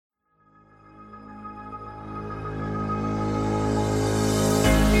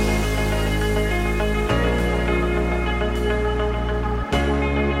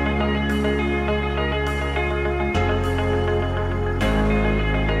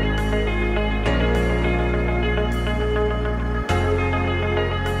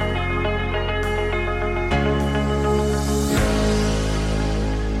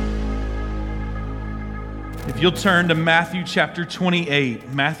You'll turn to Matthew chapter 28.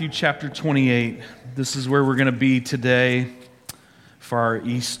 Matthew chapter 28. This is where we're going to be today for our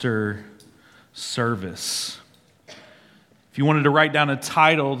Easter service. If you wanted to write down a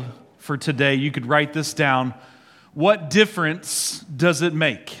title for today, you could write this down. What difference does it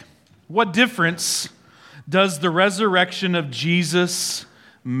make? What difference does the resurrection of Jesus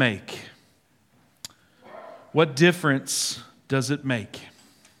make? What difference does it make?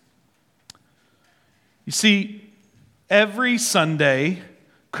 You see, every Sunday,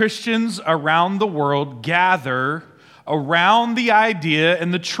 Christians around the world gather around the idea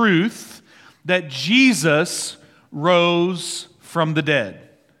and the truth that Jesus rose from the dead.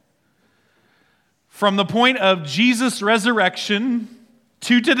 From the point of Jesus' resurrection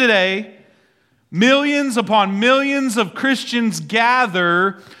to today, millions upon millions of Christians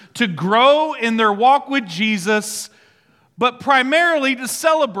gather to grow in their walk with Jesus, but primarily to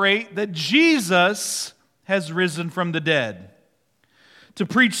celebrate that Jesus has risen from the dead. To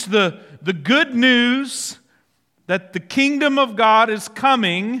preach the good news that the kingdom of God is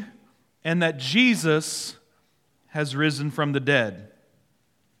coming and that Jesus has risen from the dead.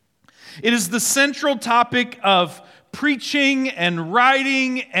 It is the central topic of preaching and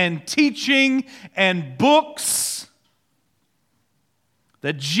writing and teaching and books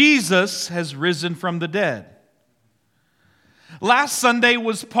that Jesus has risen from the dead. Last Sunday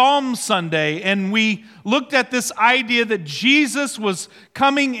was Palm Sunday, and we looked at this idea that Jesus was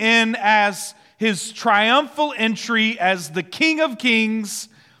coming in as his triumphal entry as the King of Kings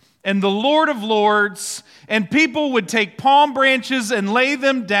and the Lord of Lords, and people would take palm branches and lay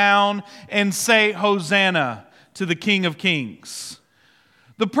them down and say, Hosanna to the King of Kings.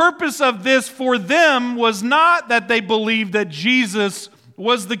 The purpose of this for them was not that they believed that Jesus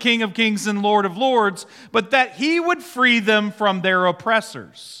was the King of Kings and Lord of Lords, but that he would free them from their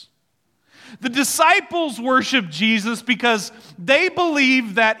oppressors. The disciples worshiped Jesus because they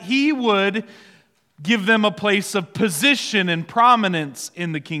believed that he would give them a place of position and prominence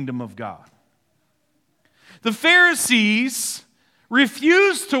in the kingdom of God. The Pharisees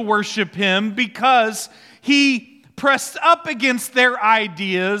refused to worship him because he pressed up against their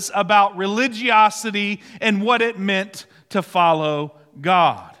ideas about religiosity and what it meant to follow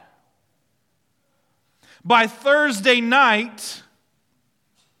God. By Thursday night,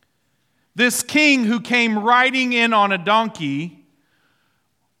 this king who came riding in on a donkey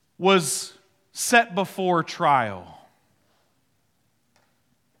was set before trial.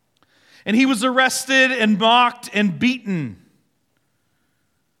 And he was arrested and mocked and beaten.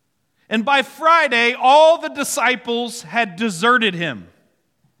 And by Friday, all the disciples had deserted him.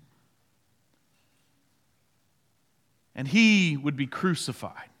 And he would be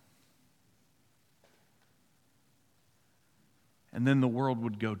crucified. And then the world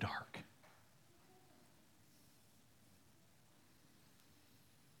would go dark.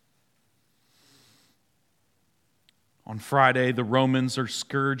 On Friday, the Romans are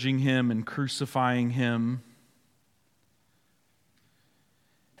scourging him and crucifying him.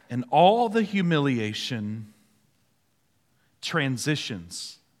 And all the humiliation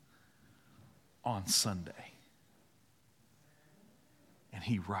transitions on Sunday. And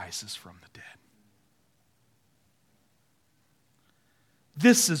he rises from the dead.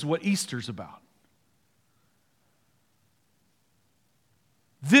 This is what Easter's about.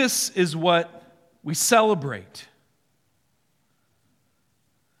 This is what we celebrate.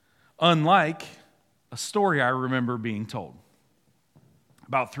 Unlike a story I remember being told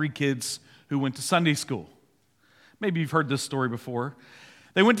about 3 kids who went to Sunday school. Maybe you've heard this story before.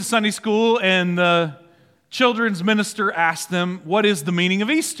 They went to Sunday school and the children's minister asked them, what is the meaning of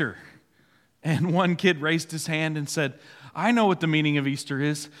Easter? And one kid raised his hand and said, I know what the meaning of Easter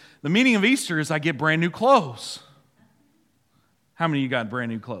is. The meaning of Easter is I get brand new clothes. How many of you got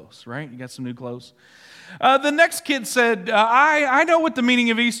brand new clothes, right? You got some new clothes? The next kid said, I know what the meaning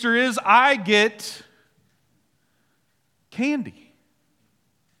of Easter is. I get candy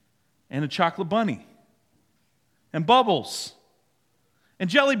and a chocolate bunny and bubbles and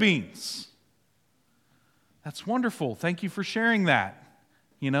jelly beans. That's wonderful. Thank you for sharing that.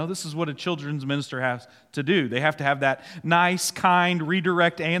 You know, this is what a children's minister has to do. They have to have that nice, kind,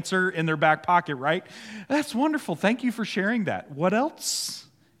 redirect answer in their back pocket, right? That's wonderful. Thank you for sharing that. What else?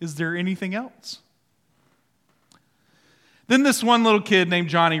 Is there anything else? Then this one little kid named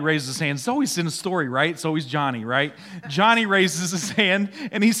Johnny raises his hand. It's always in a story, right? It's always Johnny, right? Johnny raises his hand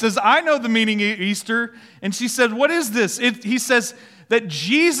and he says, I know the meaning of Easter. And she said, what is this? He says that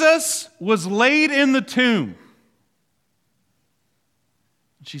Jesus was laid in the tomb.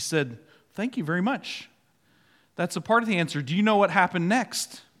 She said, thank you very much. That's a part of the answer. Do you know what happened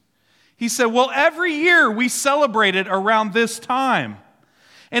next? He said, well, every year we celebrate it around this time.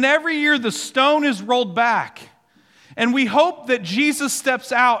 And every year the stone is rolled back. And we hope that Jesus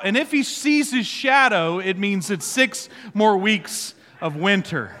steps out. And if he sees his shadow, it means it's 6 more weeks of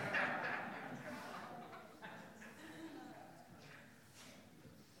winter.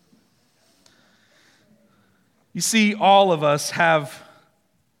 You see, all of us have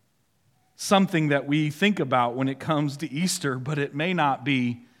something that we think about when it comes to Easter, but it may not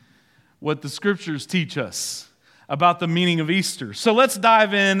be what the scriptures teach us about the meaning of Easter. So let's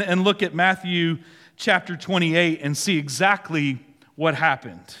dive in and look at Matthew chapter 28 and see exactly what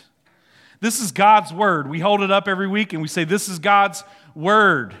happened. This is God's word. We hold it up every week and we say, this is God's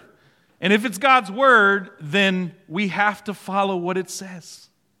word. And if it's God's word, then we have to follow what it says.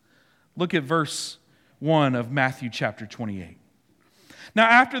 Look at verse 1 of Matthew chapter 28. Now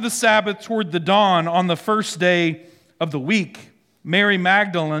after the Sabbath toward the dawn on the first day of the week, Mary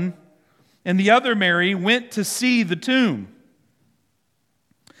Magdalene and the other Mary went to see the tomb.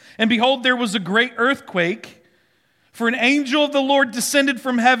 And behold, there was a great earthquake, for an angel of the Lord descended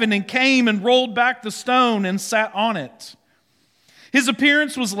from heaven and came and rolled back the stone and sat on it. His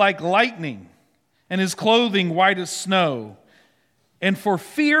appearance was like lightning, and his clothing white as snow. And for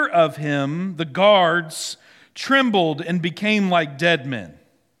fear of him, the guards trembled and became like dead men.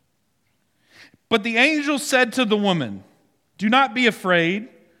 But the angel said to the woman, do not be afraid,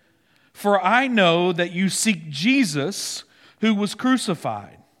 for I know that you seek Jesus who was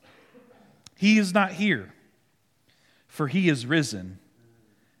crucified. He is not here, for he is risen,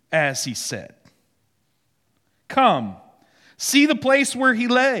 as he said. Come, see the place where he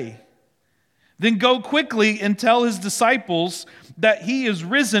lay. Then go quickly and tell his disciples that he is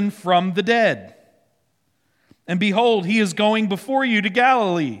risen from the dead. And behold, he is going before you to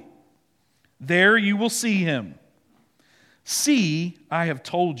Galilee. There you will see him. See, I have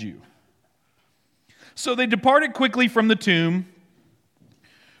told you. So they departed quickly from the tomb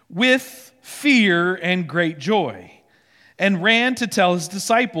with fear and great joy, and ran to tell his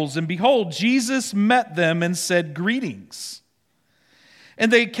disciples. And behold, Jesus met them and said, greetings.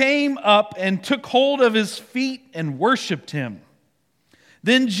 And they came up and took hold of his feet and worshipped him.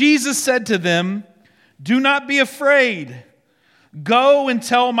 Then Jesus said to them, do not be afraid. Go and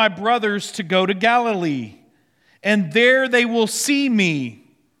tell my brothers to go to Galilee, and there they will see me.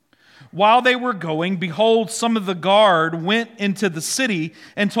 While they were going, behold, some of the guard went into the city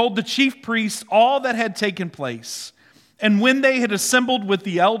and told the chief priests all that had taken place. And when they had assembled with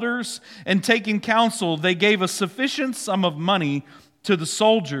the elders and taken counsel, they gave a sufficient sum of money to the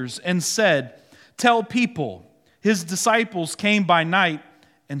soldiers and said, tell people, his disciples came by night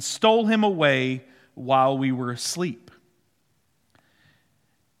and stole him away while we were asleep.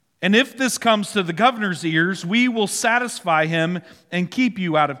 And if this comes to the governor's ears, we will satisfy him and keep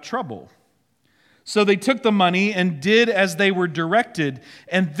you out of trouble. So they took the money and did as they were directed.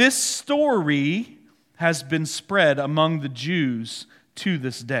 And this story has been spread among the Jews to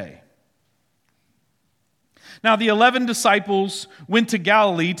this day. Now the 11 disciples went to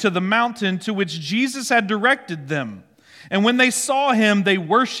Galilee, to the mountain to which Jesus had directed them. And when they saw him, they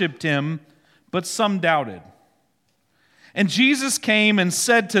worshipped him, but some doubted. And Jesus came and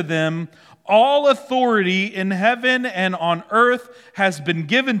said to them, all authority in heaven and on earth has been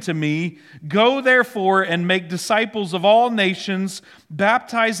given to me. Go therefore and make disciples of all nations,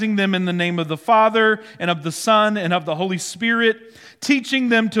 baptizing them in the name of the Father and of the Son and of the Holy Spirit, teaching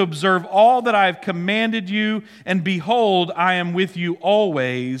them to observe all that I have commanded you. And behold, I am with you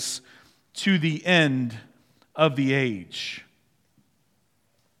always to the end of the age.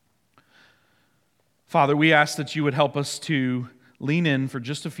 Father, we ask that you would help us to lean in for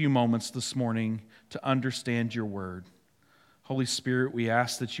just a few moments this morning to understand your word. Holy Spirit, we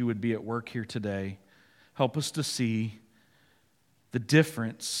ask that you would be at work here today. Help us to see the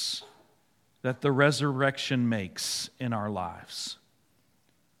difference that the resurrection makes in our lives.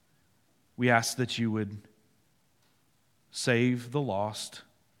 We ask that you would save the lost,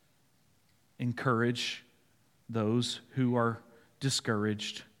 encourage those who are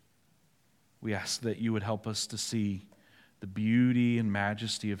discouraged. We ask that you would help us to see the beauty and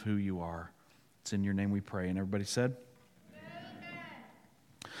majesty of who you are. It's in your name we pray. And everybody said? Amen.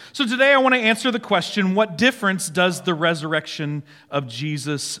 So today I want to answer the question, what difference does the resurrection of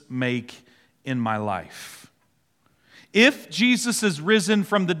Jesus make in my life? If Jesus is risen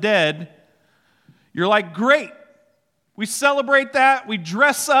from the dead, you're like, great. We celebrate that, we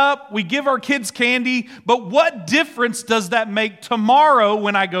dress up, we give our kids candy, but what difference does that make tomorrow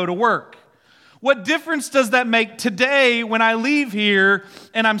when I go to work? What difference does that make today when I leave here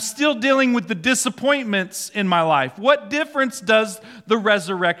and I'm still dealing with the disappointments in my life? What difference does the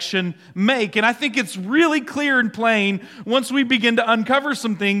resurrection make? And I think it's really clear and plain once we begin to uncover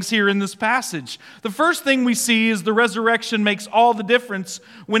some things here in this passage. The first thing we see is the resurrection makes all the difference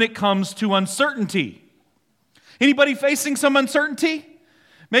when it comes to uncertainty. Anybody facing some uncertainty?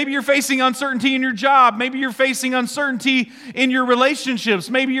 Maybe you're facing uncertainty in your job. Maybe you're facing uncertainty in your relationships.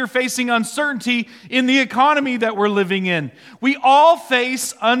 Maybe you're facing uncertainty in the economy that we're living in. We all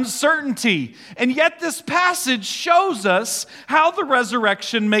face uncertainty. And yet this passage shows us how the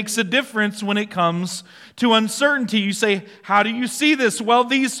resurrection makes a difference when it comes to uncertainty. You say, how do you see this? Well,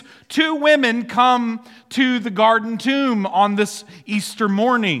 these two women come to the garden tomb on this Easter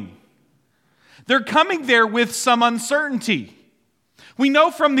morning. They're coming there with some uncertainty. We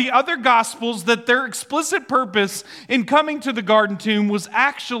know from the other Gospels that their explicit purpose in coming to the garden tomb was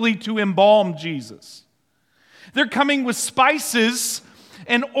actually to embalm Jesus. They're coming with spices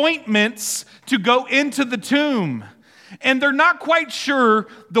and ointments to go into the tomb. And they're not quite sure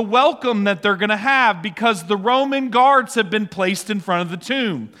the welcome that they're going to have because the Roman guards have been placed in front of the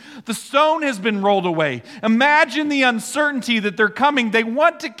tomb. The stone has been rolled away. Imagine the uncertainty that they're coming. They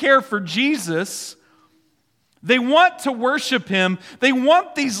want to care for Jesus. They want to worship Him. They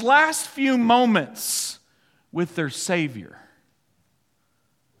want these last few moments with their Savior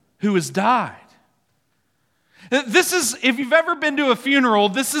who has died. This is, if you've ever been to a funeral,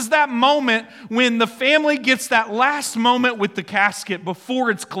 this is that moment when the family gets that last moment with the casket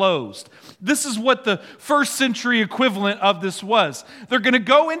before it's closed. This is what the first century equivalent of this was. They're going to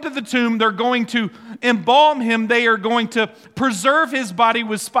go into the tomb. They're going to embalm him. They are going to preserve his body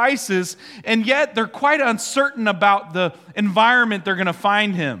with spices. And yet they're quite uncertain about the environment they're going to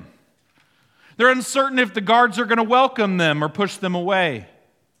find him. They're uncertain if the guards are going to welcome them or push them away.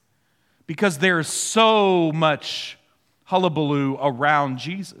 Because there is so much hullabaloo around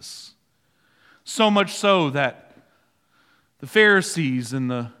Jesus. So much so that the Pharisees and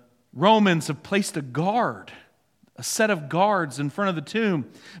the Romans have placed a set of guards in front of the tomb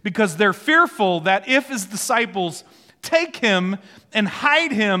because they're fearful that if his disciples take him and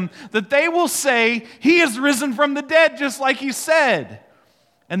hide him, that they will say he is risen from the dead just like he said.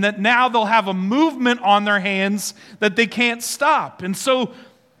 And that now they'll have a movement on their hands that they can't stop. And so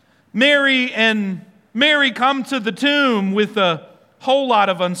Mary come to the tomb with a whole lot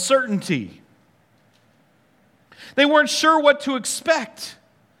of uncertainty. They weren't sure what to expect.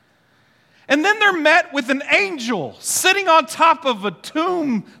 And then they're met with an angel sitting on top of a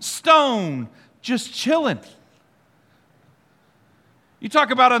tombstone, just chilling. You talk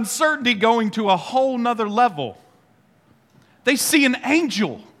about uncertainty going to a whole nother level. They see an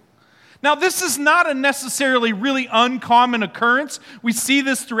angel. Now, this is not a necessarily really uncommon occurrence. We see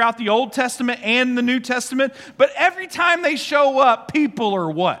this throughout the Old Testament and the New Testament. But every time they show up, people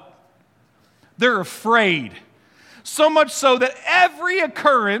are what? They're afraid. So much so that every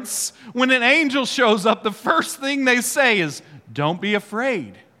occurrence, when an angel shows up, the first thing they say is, "Don't be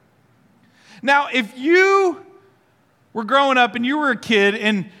afraid." Now, if you were growing up and you were a kid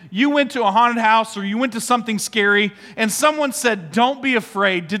and you went to a haunted house or you went to something scary and someone said, "Don't be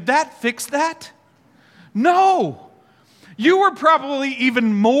afraid," did that fix that? No. You were probably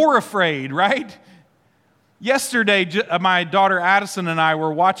even more afraid, right? Yesterday, my daughter Addison and I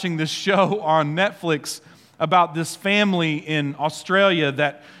were watching this show on Netflix about this family in Australia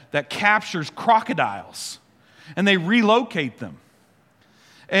that captures crocodiles and they relocate them.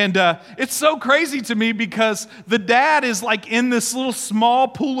 And it's so crazy to me because the dad is like in this little small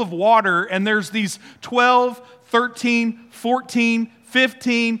pool of water and there's these 12, 13, 14,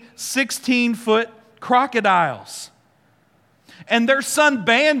 15, 16-foot crocodiles. And their son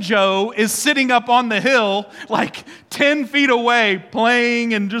Banjo is sitting up on the hill like 10 feet away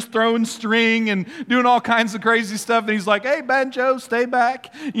playing and just throwing string and doing all kinds of crazy stuff. And he's like, "Hey, Banjo, stay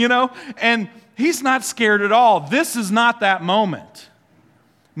back," and he's not scared at all. This is not that moment.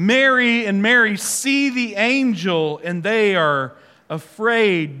 Mary see the angel and they are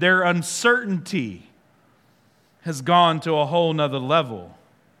afraid. Their uncertainty has gone to a whole nother level.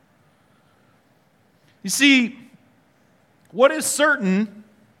 You see, what is certain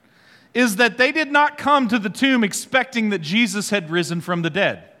is that they did not come to the tomb expecting that Jesus had risen from the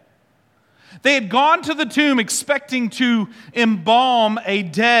dead. They had gone to the tomb expecting to embalm a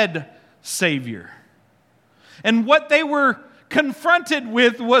dead Savior. And what they were confronted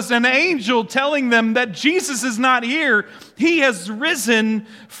with was an angel telling them that Jesus is not here. He has risen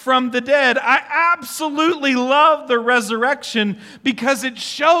from the dead. I absolutely love the resurrection because it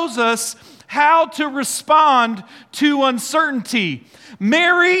shows us how to respond to uncertainty.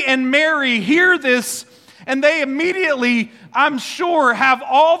 Mary and Mary hear this, and they immediately, I'm sure, have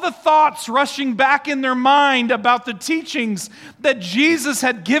all the thoughts rushing back in their mind about the teachings that Jesus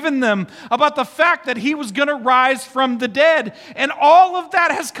had given them, about the fact that he was going to rise from the dead. And all of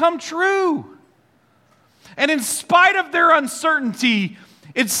that has come true. And in spite of their uncertainty,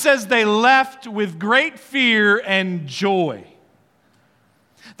 it says they left with great fear and joy.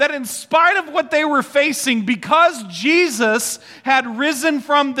 That in spite of what they were facing, because Jesus had risen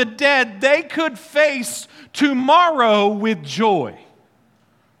from the dead, they could face tomorrow with joy.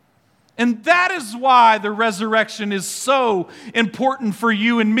 And that is why the resurrection is so important for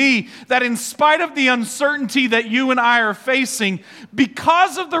you and me, that in spite of the uncertainty that you and I are facing,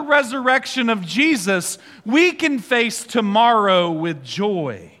 because of the resurrection of Jesus, we can face tomorrow with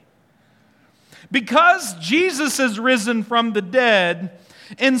joy. Because Jesus has risen from the dead,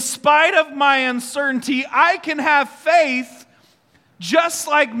 in spite of my uncertainty, I can have faith just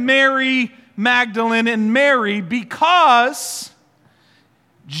like Mary Magdalene and Mary, because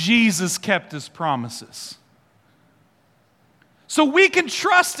Jesus kept his promises. So we can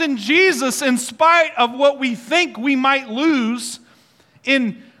trust in Jesus in spite of what we think we might lose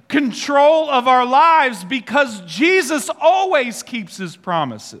in control of our lives, because Jesus always keeps his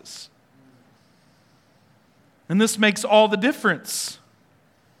promises. And this makes all the difference.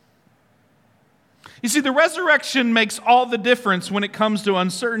 You see, the resurrection makes all the difference when it comes to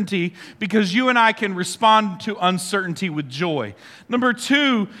uncertainty, because you and I can respond to uncertainty with joy. Number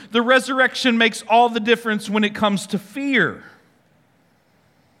two, the resurrection makes all the difference when it comes to fear.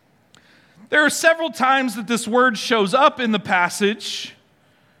 There are several times that this word shows up in the passage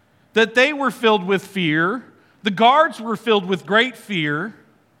that they were filled with fear. The guards were filled with great fear.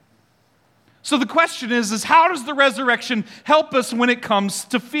 So the question is how does the resurrection help us when it comes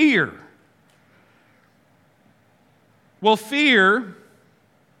to fear? Well, fear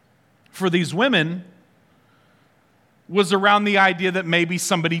for these women was around the idea that maybe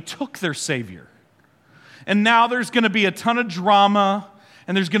somebody took their Savior. And now there's going to be a ton of drama,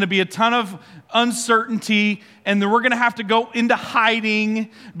 and there's going to be a ton of uncertainty, and then we're going to have to go into hiding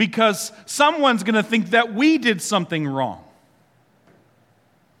because someone's going to think that we did something wrong.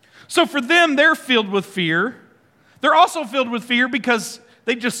 So for them, they're filled with fear. They're also filled with fear because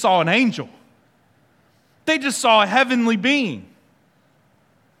they just saw an angel. They just saw a heavenly being.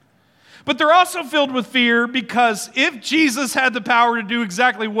 But they're also filled with fear because if Jesus had the power to do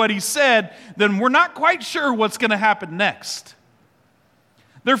exactly what he said, then we're not quite sure what's going to happen next.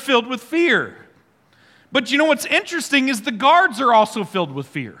 They're filled with fear. But you know what's interesting is the guards are also filled with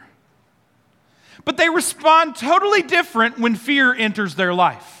fear. But they respond totally different when fear enters their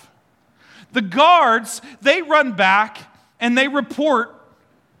life. The guards, they run back and they report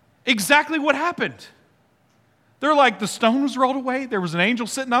exactly what happened. They're like, the stone was rolled away. There was an angel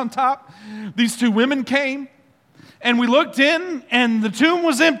sitting on top. These two women came, and we looked in, and the tomb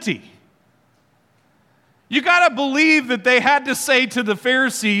was empty. You got to believe that they had to say to the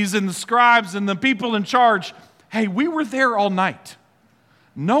Pharisees and the scribes and the people in charge, hey, we were there all night.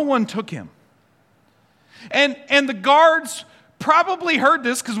 No one took him. And the guards probably heard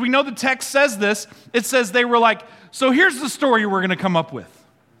this because we know the text says this. It says they were like, so here's the story we're going to come up with.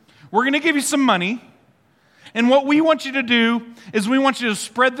 We're going to give you some money. And what we want you to do is we want you to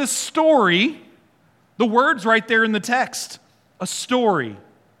spread this story, the words right there in the text, a story,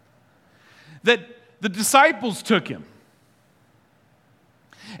 that the disciples took him.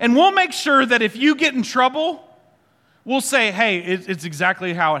 And we'll make sure that if you get in trouble, we'll say, hey, it's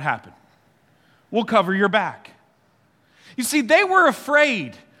exactly how it happened. We'll cover your back. You see, they were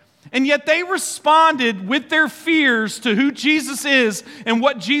afraid, and yet they responded with their fears to who Jesus is and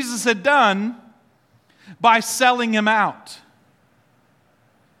what Jesus had done by selling him out.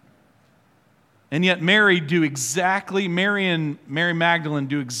 And yet Mary and Mary Magdalene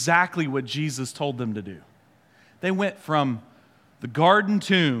do exactly what Jesus told them to do. They went from the garden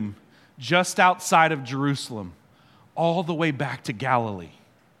tomb just outside of Jerusalem all the way back to Galilee.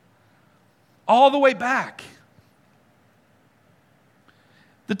 All the way back.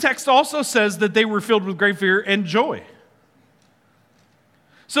 The text also says that they were filled with great fear and joy.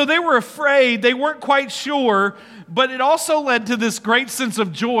 So they were afraid, they weren't quite sure, but it also led to this great sense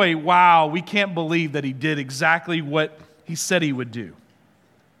of joy. Wow, we can't believe that he did exactly what he said he would do.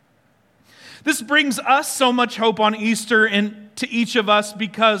 This brings us so much hope on Easter and to each of us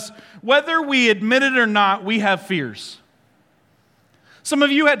because whether we admit it or not, we have fears. Some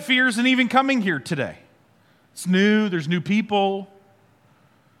of you had fears in even coming here today. It's new, there's new people.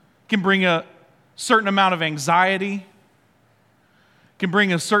 It can bring a certain amount of anxiety. can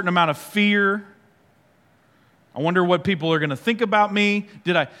bring a certain amount of fear. I wonder what people are going to think about me.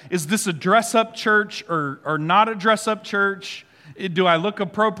 Is this a dress-up church or not a dress-up church? Do I look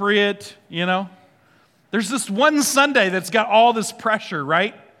appropriate? There's this one Sunday that's got all this pressure,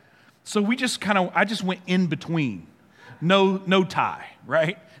 right? So I just went in between. No tie,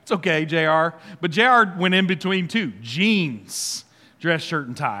 right? It's okay, JR. But JR went in between too. Jeans, dress shirt,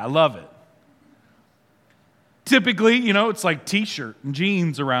 and tie. I love it. Typically, it's like t-shirt and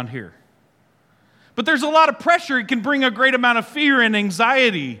jeans around here. But there's a lot of pressure. It can bring a great amount of fear and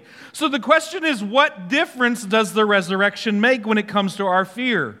anxiety. So the question is, what difference does the resurrection make when it comes to our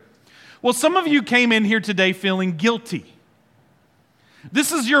fear? Well, some of you came in here today feeling guilty.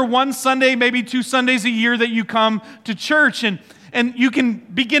 This is your one Sunday, maybe 2 Sundays a year that you come to church, and you can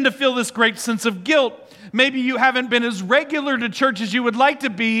begin to feel this great sense of guilt. Maybe you haven't been as regular to church as you would like to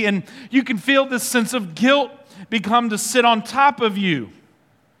be, and you can feel this sense of guilt become to sit on top of you.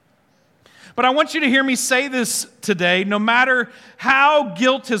 But I want you to hear me say this today. No matter how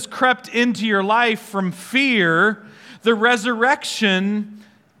guilt has crept into your life from fear, the resurrection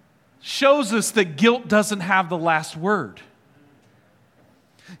shows us that guilt doesn't have the last word.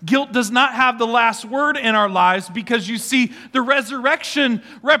 Guilt does not have the last word in our lives because you see, the resurrection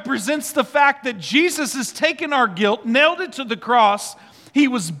represents the fact that Jesus has taken our guilt, nailed it to the cross. He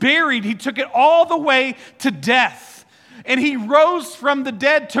was buried. He took it all the way to death. And he rose from the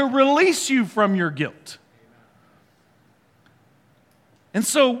dead to release you from your guilt. And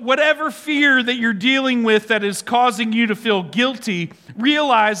so whatever fear that you're dealing with that is causing you to feel guilty,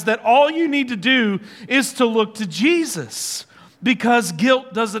 realize that all you need to do is to look to Jesus. Because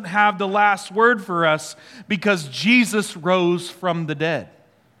guilt doesn't have the last word for us, because Jesus rose from the dead.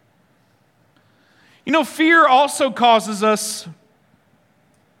 Fear also causes us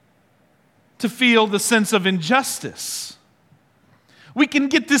to feel the sense of injustice. We can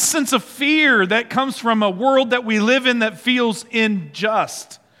get this sense of fear that comes from a world that we live in that feels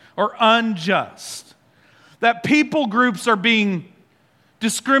unjust or unjust. That people groups are being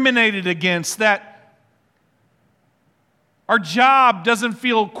discriminated against, that our job doesn't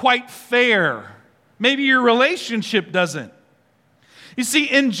feel quite fair. Maybe your relationship doesn't. You see,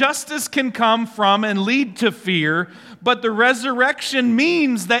 injustice can come from and lead to fear, but the resurrection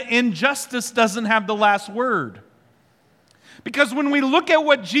means that injustice doesn't have the last word. Because when we look at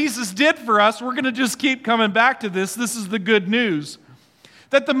what Jesus did for us, we're going to just keep coming back to this. This is the good news.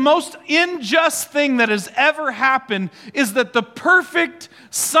 That the most unjust thing that has ever happened is that the perfect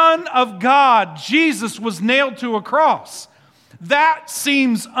Son of God, Jesus, was nailed to a cross. That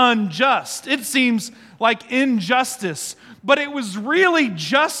seems unjust. It seems like injustice. But it was really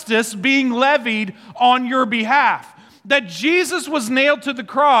justice being levied on your behalf. That Jesus was nailed to the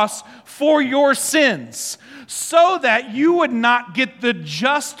cross for your sins, so that you would not get the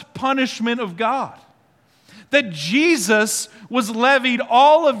just punishment of God. That Jesus was levied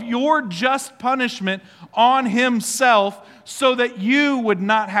all of your just punishment on himself, so that you would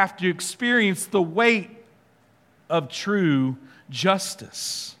not have to experience the weight of true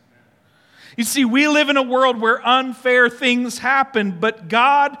justice. You see, we live in a world where unfair things happen, but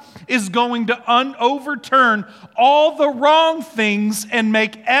God is going to overturn all the wrong things and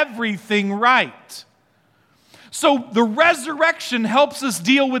make everything right. So the resurrection helps us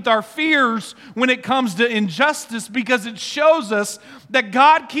deal with our fears when it comes to injustice, because it shows us that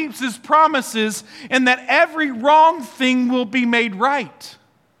God keeps his promises and that every wrong thing will be made right.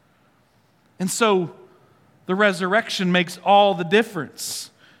 And so the resurrection makes all the difference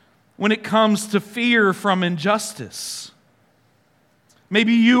when it comes to fear from injustice.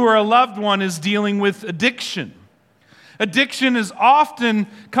 Maybe you or a loved one is dealing with addiction. Addiction often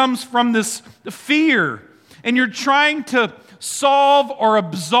comes from this fear, and you're trying to solve or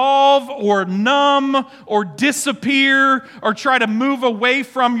absolve or numb or disappear or try to move away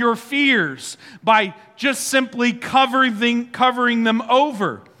from your fears by just simply covering them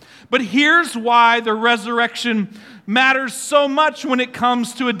over. But here's why the resurrection matters so much when it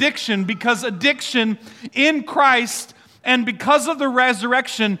comes to addiction, because addiction in Christ and because of the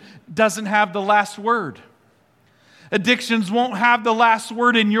resurrection doesn't have the last word. Addictions won't have the last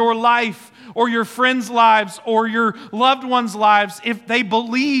word in your life or your friends' lives or your loved ones' lives if they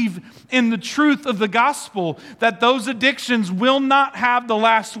believe in the truth of the gospel, that those addictions will not have the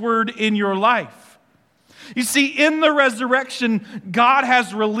last word in your life. You see, in the resurrection, God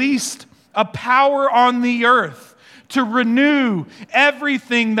has released a power on the earth to renew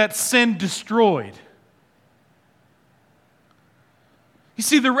everything that sin destroyed. You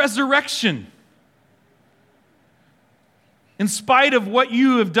see, the resurrection in spite of what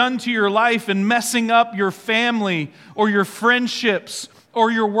you have done to your life and messing up your family or your friendships or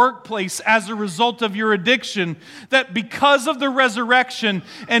your workplace as a result of your addiction, that because of the resurrection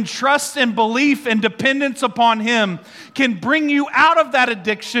and trust and belief and dependence upon Him can bring you out of that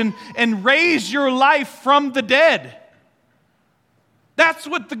addiction and raise your life from the dead. That's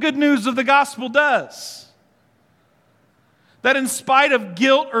what the good news of the gospel does. That in spite of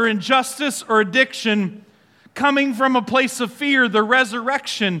guilt or injustice or addiction, coming from a place of fear, the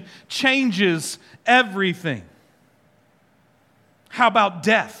resurrection changes everything. How about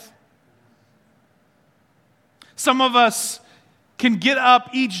death? Some of us can get up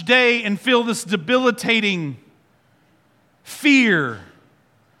each day and feel this debilitating fear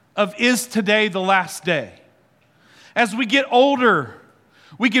of, is today the last day? As we get older,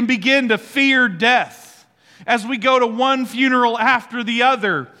 we can begin to fear death. As we go to one funeral after the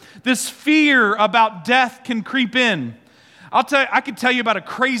other, this fear about death can creep in. I could tell you about a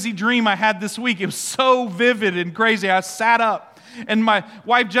crazy dream I had this week. It was so vivid and crazy. I sat up, and my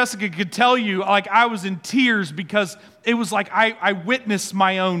wife Jessica could tell you, like, I was in tears because it was like I witnessed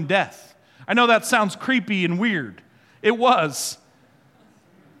my own death. I know that sounds creepy and weird. It was.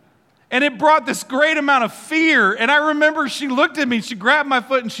 And it brought this great amount of fear. And I remember she looked at me, she grabbed my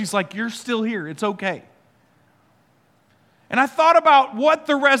foot, and she's like, "You're still here. It's okay." And I thought about what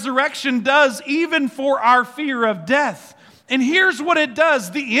the resurrection does even for our fear of death. And here's what it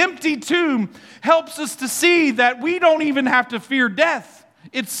does. The empty tomb helps us to see that we don't even have to fear death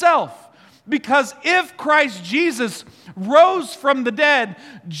itself. Because if Christ Jesus rose from the dead,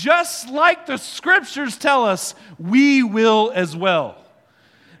 just like the scriptures tell us, we will as well.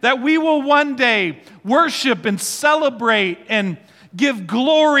 That we will one day worship and celebrate and give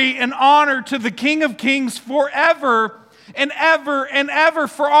glory and honor to the King of Kings forever and ever and ever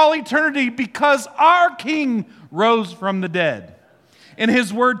for all eternity, because our King rose from the dead. And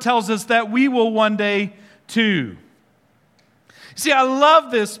His word tells us that we will one day too. See, I love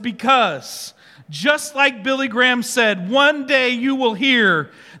this because just like Billy Graham said, one day you will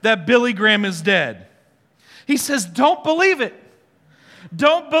hear that Billy Graham is dead. He says, don't believe it.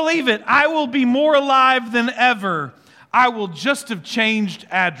 Don't believe it. I will be more alive than ever. I will just have changed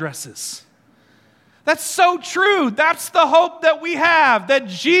addresses. That's so true. That's the hope that we have, that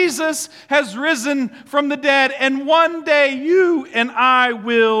Jesus has risen from the dead, and one day you and I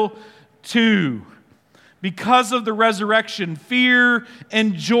will too. Because of the resurrection, fear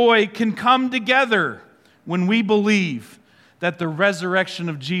and joy can come together when we believe that the resurrection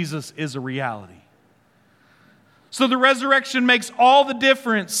of Jesus is a reality. So the resurrection makes all the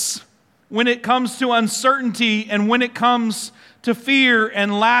difference when it comes to uncertainty and when it comes to fear.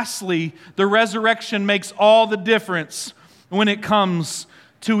 And lastly, the resurrection makes all the difference when it comes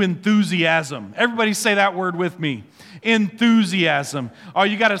to enthusiasm. Everybody say that word with me. Enthusiasm. Oh,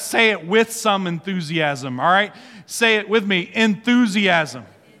 you got to say it with some enthusiasm, all right? Say it with me. Enthusiasm.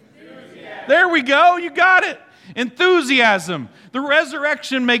 There we go. You got it. Enthusiasm. The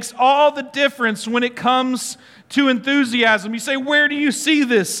resurrection makes all the difference when it comes to enthusiasm. You say, where do you see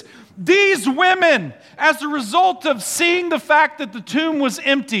this? These women, as a result of seeing the fact that the tomb was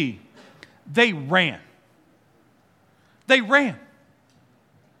empty, they ran. They ran.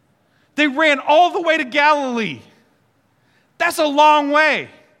 They ran all the way to Galilee. That's a long way.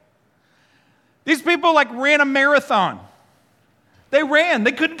 These people ran a marathon. They ran.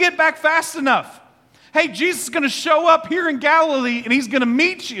 They couldn't get back fast enough. Hey, Jesus is going to show up here in Galilee and He's going to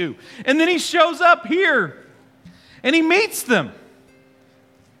meet you. And then He shows up here and He meets them.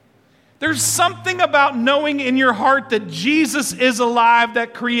 There's something about knowing in your heart that Jesus is alive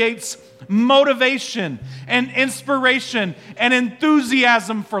that creates motivation and inspiration and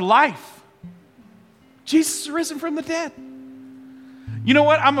enthusiasm for life. Jesus is risen from the dead. You know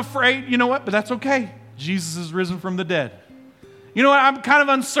what? I'm afraid, but that's okay. Jesus is risen from the dead. You know what? I'm kind of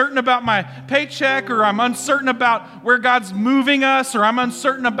uncertain about my paycheck, or I'm uncertain about where God's moving us, or I'm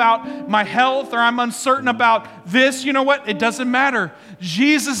uncertain about my health, or I'm uncertain about this. You know what? It doesn't matter.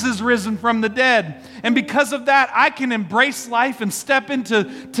 Jesus is risen from the dead. And because of that, I can embrace life and step into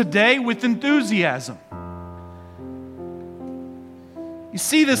today with enthusiasm. You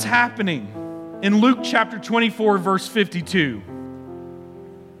see this happening in Luke chapter 24, verse 52.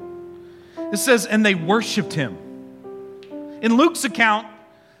 It says, and they worshiped Him. In Luke's account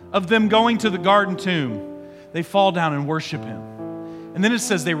of them going to the garden tomb, they fall down and worship Him. And then it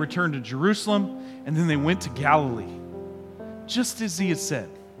says they returned to Jerusalem, and then they went to Galilee, just as He had said.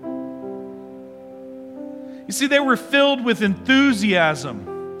 You see, they were filled with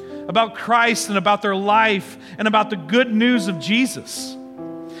enthusiasm about Christ and about their life and about the good news of Jesus.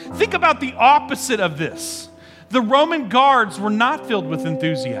 Think about the opposite of this. The Roman guards were not filled with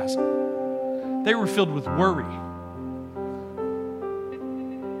enthusiasm. They were filled with worry.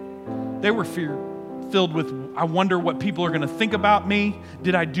 They were filled with, I wonder what people are going to think about me.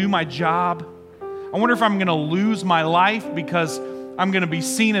 Did I do my job? I wonder if I'm going to lose my life because I'm going to be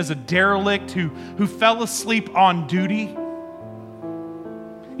seen as a derelict who fell asleep on duty.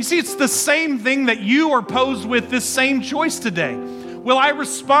 You see, it's the same thing that you are posed with, this same choice today. Will I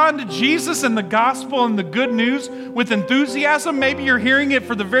respond to Jesus and the gospel and the good news with enthusiasm? Maybe you're hearing it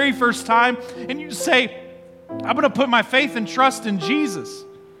for the very first time and you say, I'm going to put my faith and trust in Jesus.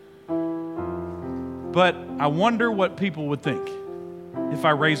 But I wonder what people would think if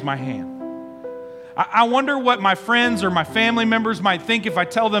I raise my hand. I wonder what my friends or my family members might think if I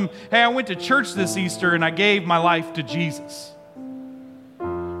tell them, hey, I went to church this Easter and I gave my life to Jesus.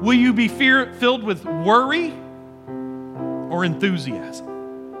 Will you be filled with worry or enthusiasm?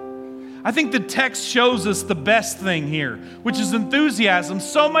 I think the text shows us the best thing here, which is enthusiasm,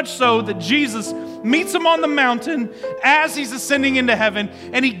 so much so that Jesus meets them on the mountain as he's ascending into heaven,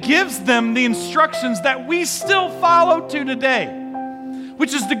 and he gives them the instructions that we still follow to today,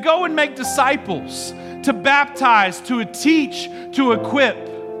 which is to go and make disciples, to baptize, to teach, to equip.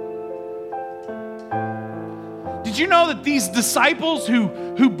 Did you know that these disciples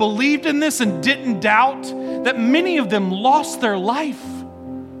who believed in this and didn't doubt, that many of them lost their life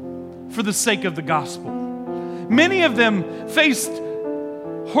for the sake of the gospel? Many of them faced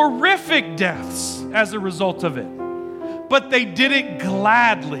horrific deaths as a result of it, but they did it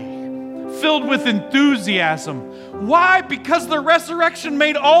gladly, filled with enthusiasm. Why? Because the resurrection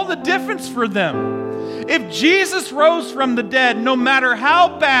made all the difference for them. If Jesus rose from the dead, no matter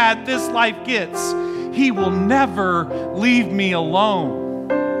how bad this life gets, he will never leave me alone.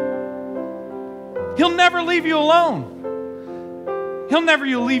 He'll never leave you alone. He'll never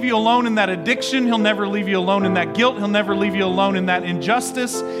leave you alone in that addiction. He'll never leave you alone in that guilt. He'll never leave you alone in that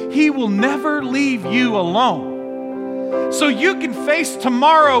injustice. He will never leave you alone. So you can face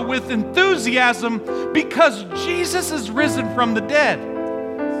tomorrow with enthusiasm because Jesus is risen from the dead.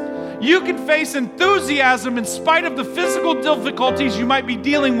 You can face enthusiasm in spite of the physical difficulties you might be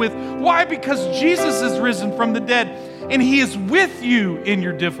dealing with. Why? Because Jesus is risen from the dead and he is with you in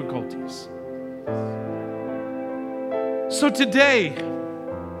your difficulties. So today,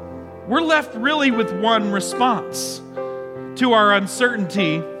 we're left really with one response to our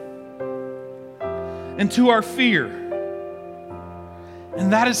uncertainty and to our fear.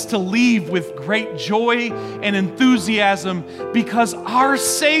 And that is to leave with great joy and enthusiasm because our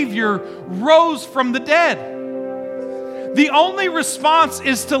Savior rose from the dead. The only response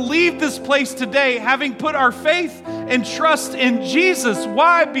is to leave this place today having put our faith and trust in Jesus.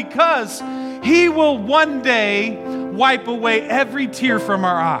 Why? Because he will one day wipe away every tear from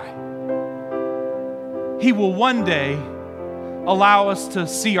our eye. He will one day allow us to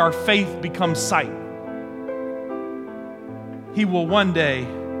see our faith become sight. He will one day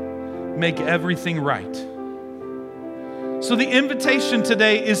make everything right. So the invitation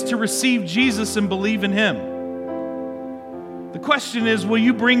today is to receive Jesus and believe in him. The question is, will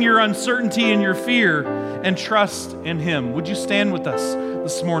you bring your uncertainty and your fear and trust in him? Would you stand with us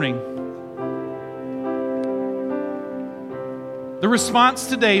this morning? The response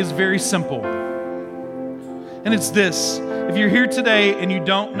today is very simple. And it's this: if you're here today and you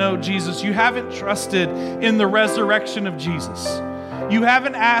don't know Jesus, you haven't trusted in the resurrection of Jesus. You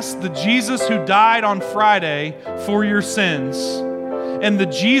haven't asked the Jesus who died on Friday for your sins and the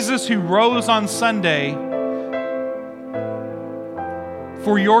Jesus who rose on Sunday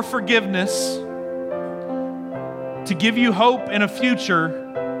for your forgiveness, to give you hope and a future.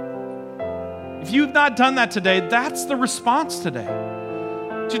 If you've not done that today, that's the response today.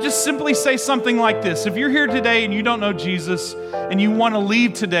 To just simply say something like this. If you're here today and you don't know Jesus and you want to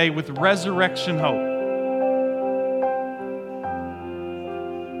leave today with resurrection hope,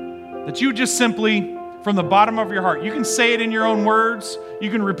 that you just simply, from the bottom of your heart, you can say it in your own words, you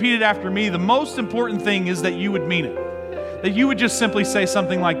can repeat it after me. The most important thing is that you would mean it. That you would just simply say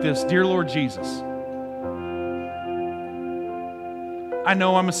something like this: Dear Lord Jesus, I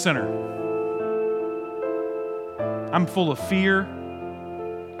know I'm a sinner. I'm full of fear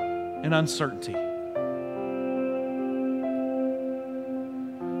and uncertainty.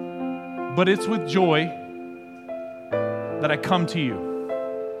 But it's with joy that I come to you.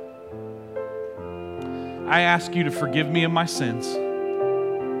 I ask you to forgive me of my sins,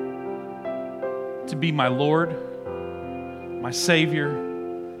 to be my Lord, my Savior,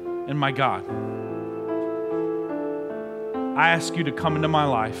 and my God. I ask you to come into my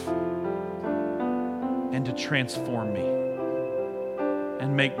life and to transform me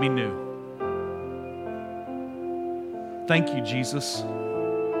and make me new. Thank you, Jesus,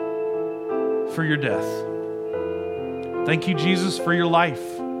 for your death. Thank you, Jesus, for your life.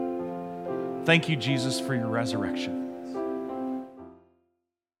 Thank you, Jesus, for your resurrection.